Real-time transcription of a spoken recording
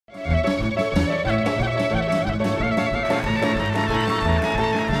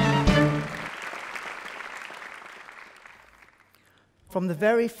From the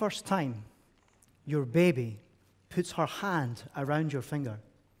very first time your baby puts her hand around your finger,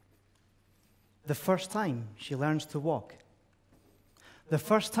 the first time she learns to walk, the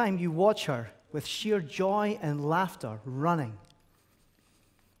first time you watch her with sheer joy and laughter running,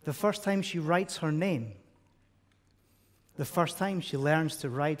 the first time she writes her name, the first time she learns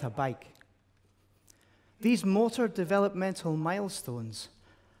to ride a bike. These motor developmental milestones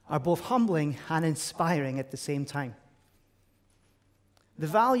are both humbling and inspiring at the same time. The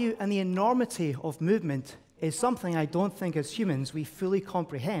value and the enormity of movement is something I don't think as humans we fully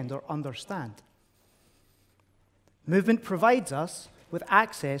comprehend or understand. Movement provides us with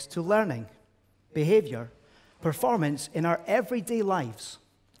access to learning, behavior, performance in our everyday lives.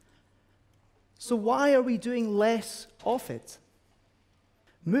 So why are we doing less of it?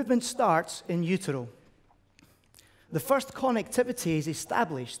 Movement starts in utero. The first connectivity is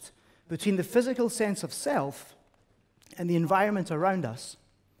established between the physical sense of self and the environment around us.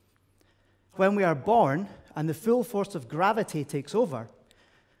 When we are born and the full force of gravity takes over,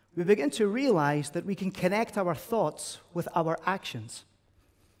 we begin to realize that we can connect our thoughts with our actions.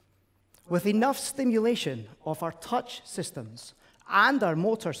 With enough stimulation of our touch systems and our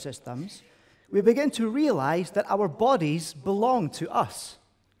motor systems, we begin to realize that our bodies belong to us.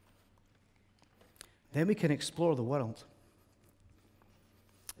 Then we can explore the world.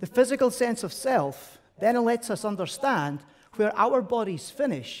 The physical sense of self then lets us understand where our bodies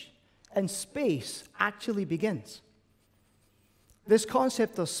finish and space actually begins. This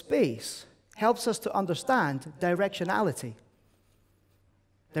concept of space helps us to understand directionality.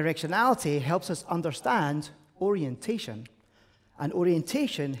 Directionality helps us understand orientation. And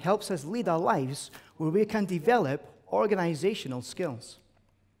orientation helps us lead our lives where we can develop organizational skills.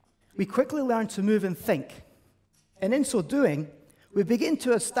 We quickly learn to move and think. And in so doing, we begin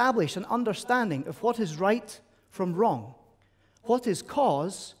to establish an understanding of what is right from wrong, what is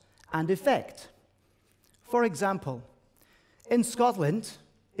cause and effect. For example, in Scotland,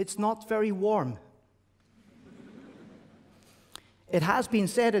 it's not very warm. It has been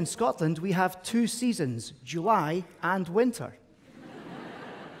said in Scotland we have 2 seasons, July and winter.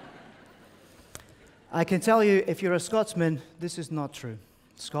 I can tell you, if you're a Scotsman, this is not true.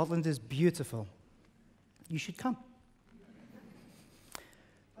 Scotland is beautiful. You should come.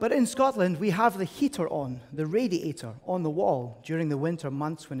 But in Scotland, we have the heater on, the radiator on the wall during the winter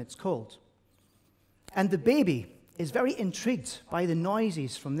months when it's cold. And the baby is very intrigued by the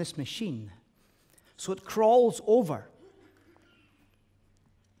noises from this machine. So it crawls over.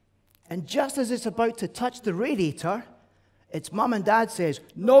 And just as it's about to touch the radiator, its mum and dad says,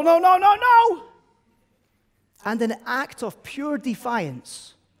 "No, no, no, no, no!" And in an act of pure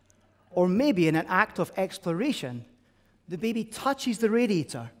defiance, or maybe in an act of exploration, the baby touches the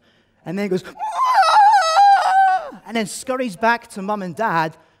radiator and then goes, "Aah!" and then scurries back to mum and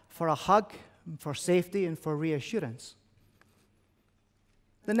dad for a hug, for safety, and for reassurance.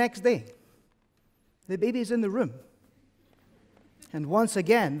 The next day, the baby is in the room. And once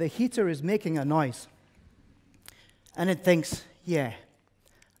again, the heater is making a noise. And it thinks, "Yeah,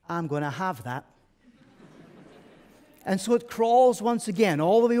 I'm going to have that." And so it crawls once again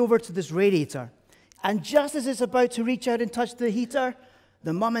all the way over to this radiator. And just as it's about to reach out and touch the heater,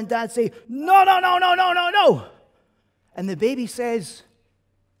 the mum and dad say, "No, no, no, no, no, no, no." And the baby says,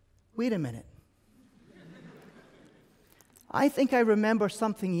 "Wait a minute. I think I remember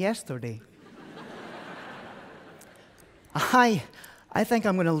something yesterday. I think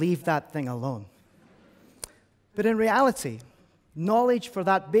I'm going to leave that thing alone." But in reality, knowledge for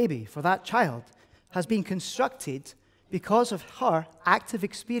that baby, for that child, has been constructed because of her active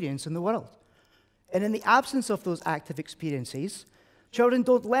experience in the world. And in the absence of those active experiences, children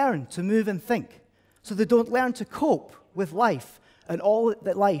don't learn to move and think. So they don't learn to cope with life and all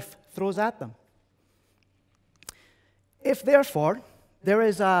that life throws at them. If, therefore, there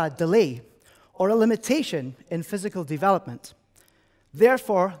is a delay or a limitation in physical development,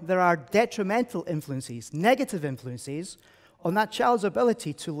 therefore, there are detrimental influences, negative influences, on that child's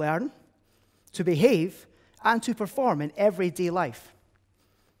ability to learn, to behave, and to perform in everyday life.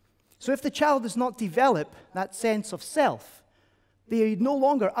 So if the child does not develop that sense of self, they no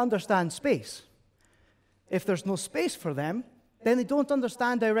longer understand space. If there's no space for them, then they don't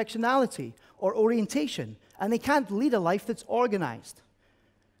understand directionality or orientation, and they can't lead a life that's organized.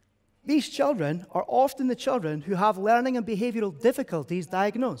 These children are often the children who have learning and behavioral difficulties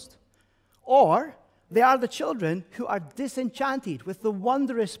diagnosed. Or they are the children who are disenchanted with the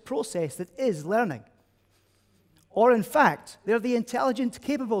wondrous process that is learning. Or in fact, they're the intelligent,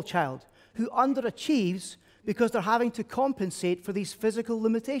 capable child who underachieves because they're having to compensate for these physical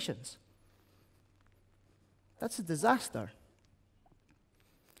limitations. That's a disaster.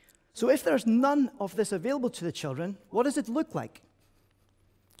 So if there's none of this available to the children, what does it look like?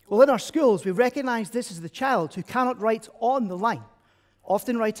 Well, in our schools, we recognize this as the child who cannot write on the line,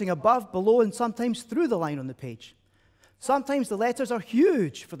 often writing above, below, and sometimes through the line on the page. Sometimes the letters are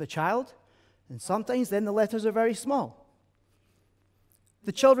huge for the child, and sometimes then the letters are very small.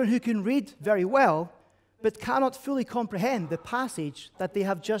 The children who can read very well, but cannot fully comprehend the passage that they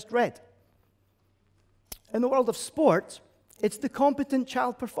have just read. In the world of sport, it's the competent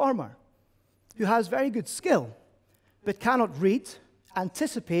child performer who has very good skill, but cannot read,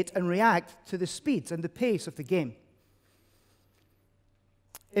 anticipate, and react to the speed and the pace of the game.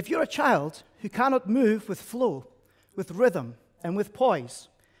 If you're a child who cannot move with flow, with rhythm, and with poise,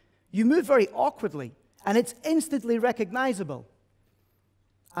 you move very awkwardly, and it's instantly recognizable.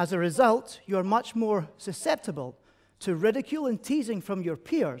 As a result, you're much more susceptible to ridicule and teasing from your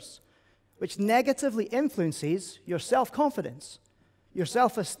peers, which negatively influences your self-confidence, your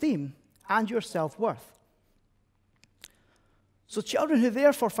self-esteem, and your self-worth. So children who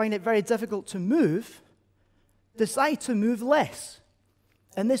therefore find it very difficult to move decide to move less,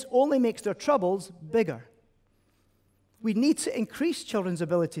 and this only makes their troubles bigger. We need to increase children's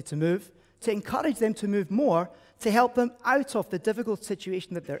ability to move, to encourage them to move more, to help them out of the difficult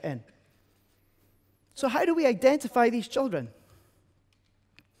situation that they're in. So how do we identify these children?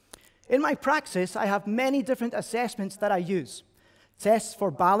 In my praxis, I have many different assessments that I use. Tests for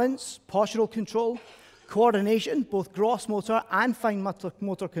balance, postural control, coordination, both gross motor and fine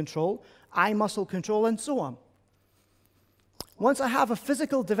motor control, eye muscle control, and so on. Once I have a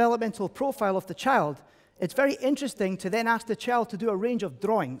physical developmental profile of the child, it's very interesting to then ask the child to do a range of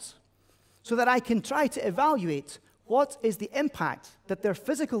drawings so that I can try to evaluate what is the impact that their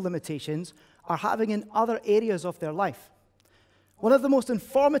physical limitations are having in other areas of their life. One of the most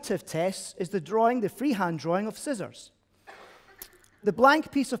informative tests is the freehand drawing of scissors. The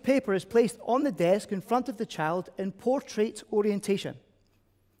blank piece of paper is placed on the desk in front of the child in portrait orientation.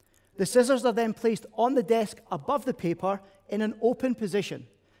 The scissors are then placed on the desk above the paper in an open position,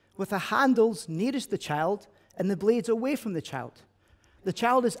 with the handles nearest the child and the blades away from the child. The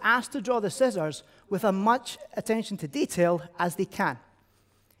child is asked to draw the scissors with as much attention to detail as they can.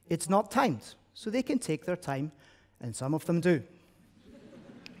 It's not timed, so they can take their time, and some of them do.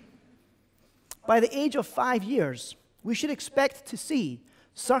 By the age of 5 years, we should expect to see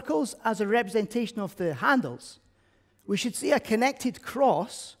circles as a representation of the handles. We should see a connected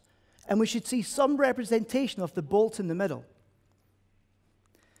cross, and we should see some representation of the bolt in the middle.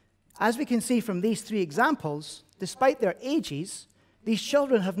 As we can see from these 3 examples, despite their ages, these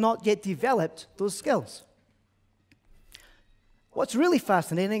children have not yet developed those skills. What's really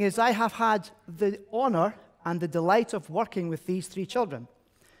fascinating is I have had the honor and the delight of working with these 3 children.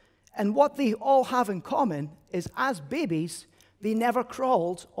 And what they all have in common is, as babies, they never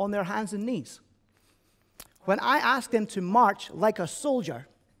crawled on their hands and knees. When I asked them to march like a soldier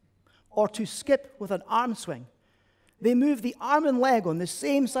or to skip with an arm swing, they moved the arm and leg on the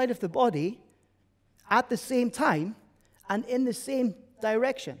same side of the body at the same time and in the same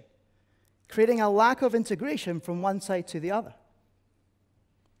direction, creating a lack of integration from one side to the other.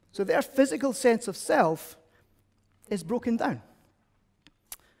 So their physical sense of self is broken down.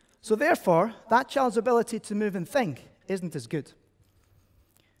 So therefore, that child's ability to move and think isn't as good.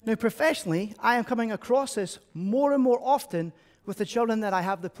 Now, professionally, I am coming across this more and more often with the children that I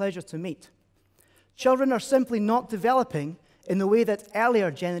have the pleasure to meet. Children are simply not developing in the way that earlier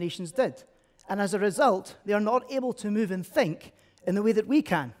generations did. And as a result, they are not able to move and think in the way that we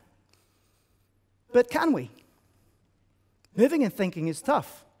can. But can we? Moving and thinking is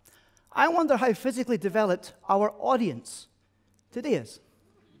tough. I wonder how physically developed our audience today is.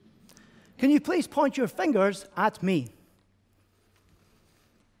 Can you please point your fingers at me?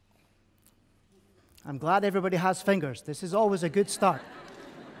 I'm glad everybody has fingers. This is always a good start.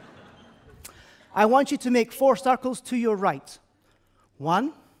 I want you to make 4 circles to your right.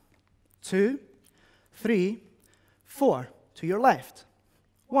 1, 2, 3, 4. To your left.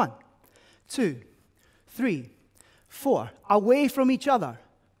 1, 2, 3, 4. Away from each other.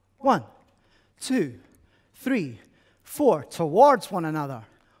 1, 2, 3, 4. Towards one another.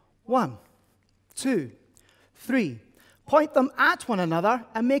 1, 2, 3. Point them at one another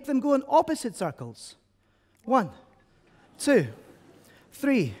and make them go in opposite circles. 1, 2,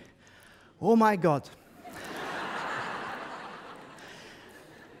 3. Oh my God.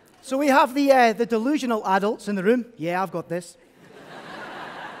 So we have the delusional adults in the room. Yeah, I've got this.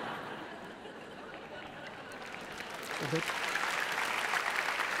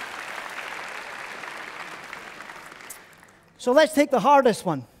 So let's take the hardest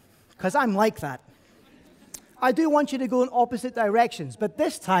one, because I'm like that. I do want you to go in opposite directions, but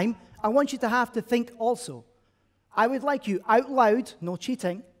this time, I want you to have to think also. I would like you out loud, no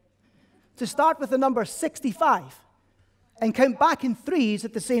cheating, to start with the number 65 and count back in threes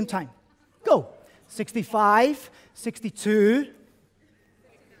at the same time. Go. 65, 62.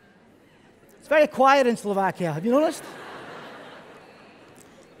 It's very quiet in Slovakia, have you noticed?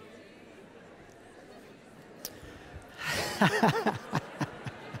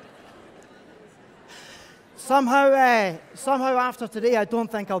 Somehow after today, I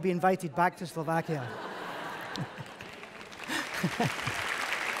don't think I'll be invited back to Slovakia.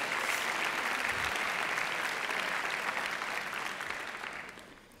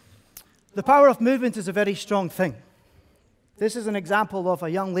 The power of movement is a very strong thing. This is an example of a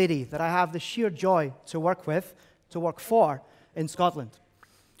young lady that I have the sheer joy to work with, to work for in Scotland.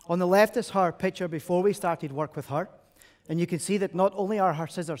 On the left is her picture before we started work with her. And you can see that not only are her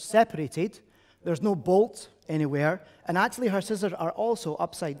scissors separated, there's no bolt anywhere, and actually her scissors are also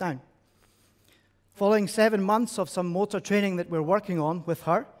upside down. Following 7 months of some motor training that we're working on with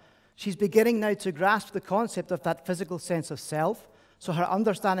her, she's beginning now to grasp the concept of that physical sense of self, so her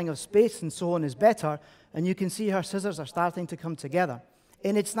understanding of space and so on is better, and you can see her scissors are starting to come together.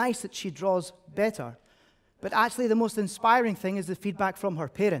 And it's nice that she draws better. But actually the most inspiring thing is the feedback from her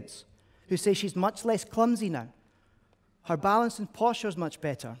parents, who say she's much less clumsy now. Her balance and posture is much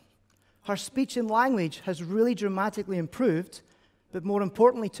better. Her speech and language has really dramatically improved, but more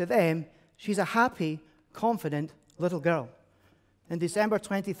importantly to them, she's a happy, confident little girl. In December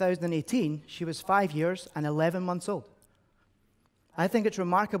 2018, she was 5 years and 11 months old. I think it's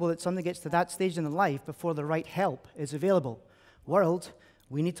remarkable that somebody gets to that stage in their life before the right help is available. World,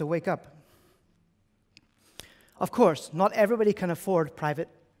 we need to wake up. Of course, not everybody can afford private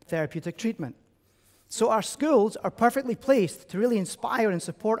therapeutic treatment. So our schools are perfectly placed to really inspire and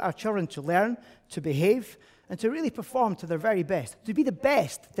support our children to learn, to behave, and to really perform to their very best, to be the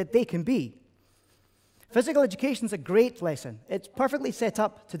best that they can be. Physical education is a great lesson. It's perfectly set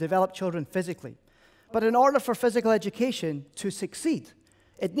up to develop children physically. But in order for physical education to succeed,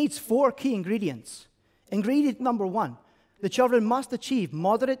 it needs 4 key ingredients. Ingredient number 1, the children must achieve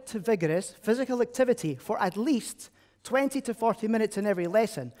moderate to vigorous physical activity for at least 20 to 40 minutes in every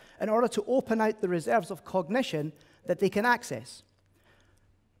lesson in order to open out the reserves of cognition that they can access.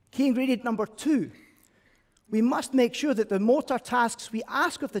 Key ingredient number 2, we must make sure that the motor tasks we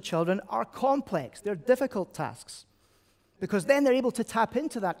ask of the children are complex, they're difficult tasks, because then they're able to tap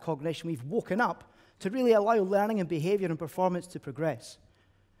into that cognition we've woken up to really allow learning and behavior and performance to progress.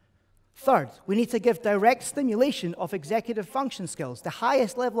 Third, we need to give direct stimulation of executive function skills, the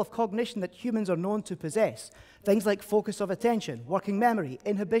highest level of cognition that humans are known to possess. Things like focus of attention, working memory,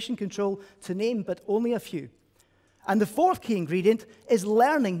 inhibition control, to name but only a few. And the 4th key ingredient is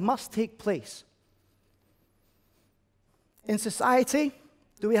learning must take place. In society,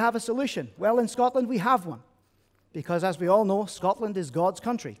 do we have a solution? Well, in Scotland, we have one. Because as we all know, Scotland is God's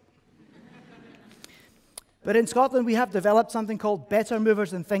country. But in Scotland, we have developed something called Better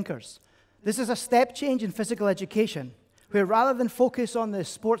Movers and Thinkers. This is a step change in physical education, where rather than focus on the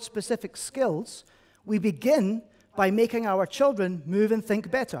sport-specific skills, we begin by making our children move and think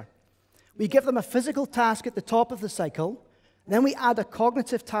better. We give them a physical task at the top of the cycle, then we add a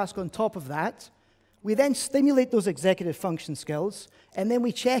cognitive task on top of that, we then stimulate those executive function skills, and then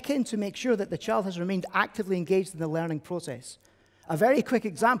we check in to make sure that the child has remained actively engaged in the learning process. A very quick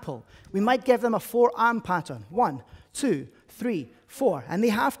example, we might give them a 4-arm pattern, 1, 2, 3, 4, and they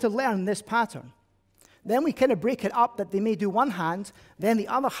have to learn this pattern. Then we kind of break it up that they may do one hand, then the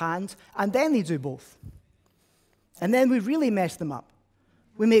other hand, and then they do both. And then we really mess them up.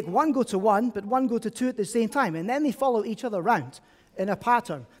 We make one go to 1, but one go to 2 at the same time, and then they follow each other around in a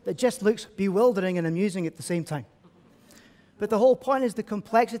pattern that just looks bewildering and amusing at the same time. But the whole point is the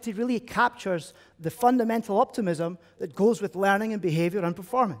complexity really captures the fundamental optimism that goes with learning and behavior and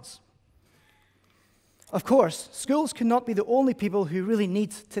performance. Of course, schools cannot be the only people who really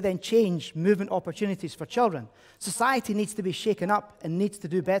need to then change movement opportunities for children. Society needs to be shaken up and needs to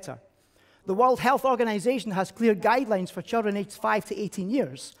do better. The World Health Organization has clear guidelines for children aged 5 to 18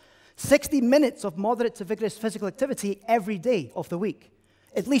 years. 60 minutes of moderate to vigorous physical activity every day of the week.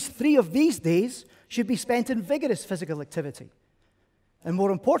 At least 3 of these days should be spent in vigorous physical activity. And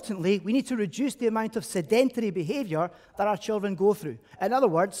more importantly, we need to reduce the amount of sedentary behavior that our children go through. In other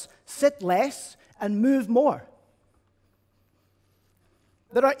words, sit less and move more.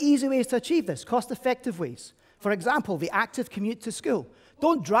 There are easy ways to achieve this, cost-effective ways. For example, the active commute to school.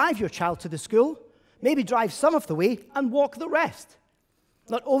 Don't drive your child to the school. Maybe drive some of the way and walk the rest.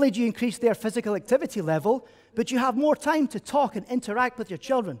 Not only do you increase their physical activity level, but you have more time to talk and interact with your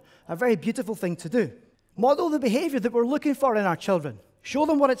children. A very beautiful thing to do. Model the behavior that we're looking for in our children. Show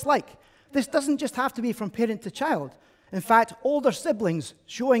them what it's like. This doesn't just have to be from parent to child. In fact, older siblings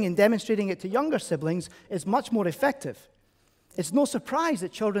showing and demonstrating it to younger siblings is much more effective. It's no surprise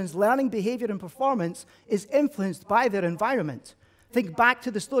that children's learning behavior and performance is influenced by their environment. Think back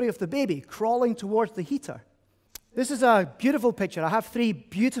to the story of the baby crawling towards the heater. This is a beautiful picture. I have 3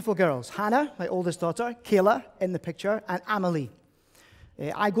 beautiful girls. Hannah, my oldest daughter, Kayla in the picture, and Amelie.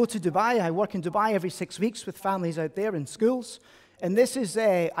 I go to Dubai. I work in Dubai every 6 weeks with families out there in schools. And this is,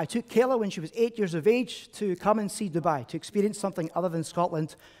 I took Kayla when she was 8 years of age to come and see Dubai, to experience something other than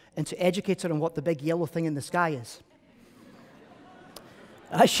Scotland, and to educate her on what the big yellow thing in the sky is.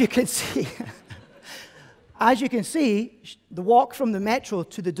 As you can see, the walk from the metro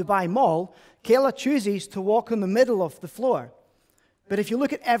to the Dubai Mall, Kayla chooses to walk in the middle of the floor. But if you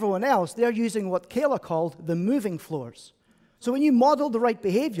look at everyone else, they're using what Kayla called the moving floors. So when you model the right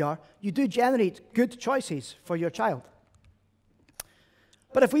behavior, you do generate good choices for your child.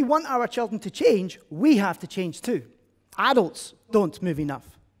 But if we want our children to change, we have to change too. Adults don't move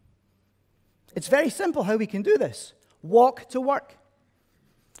enough. It's very simple how we can do this. Walk to work.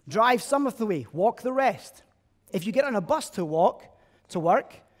 Drive some of the way, walk the rest. If you get on a bus to work,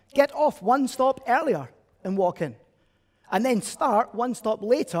 get off 1 stop earlier and walk in. And then start 1 stop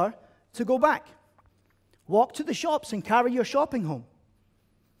later to go back. Walk to the shops and carry your shopping home.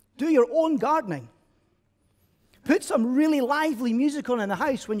 Do your own gardening. Put some really lively music on in the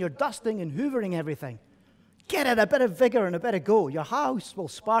house when you're dusting and hoovering everything. Get it a bit of vigor and a bit of go. Your house will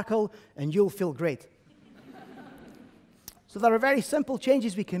sparkle and you'll feel great. So there are very simple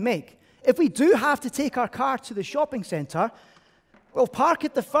changes we can make. If we do have to take our car to the shopping centre, we'll park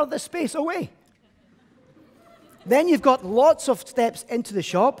it the furthest space away. Then you've got lots of steps into the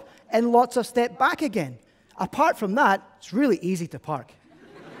shop and lots of steps back again. Apart from that, it's really easy to park.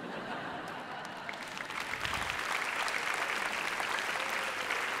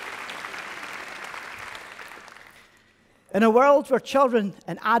 In a world where children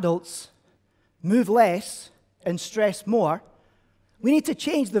and adults move less and stress more, we need to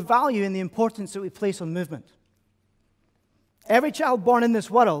change the value and the importance that we place on movement. Every child born in this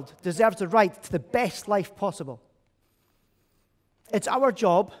world deserves the right to the best life possible. It's our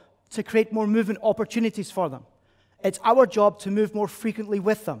job to create more movement opportunities for them. It's our job to move more frequently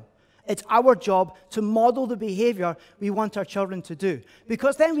with them. It's our job to model the behavior we want our children to do,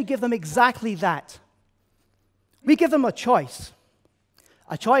 because then we give them exactly that. We give them a choice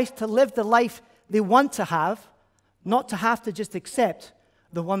to live the life they want to have, not to have to just accept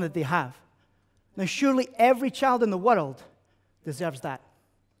the one that they have. Now, surely every child in the world deserves that.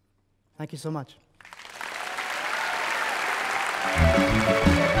 Thank you so much.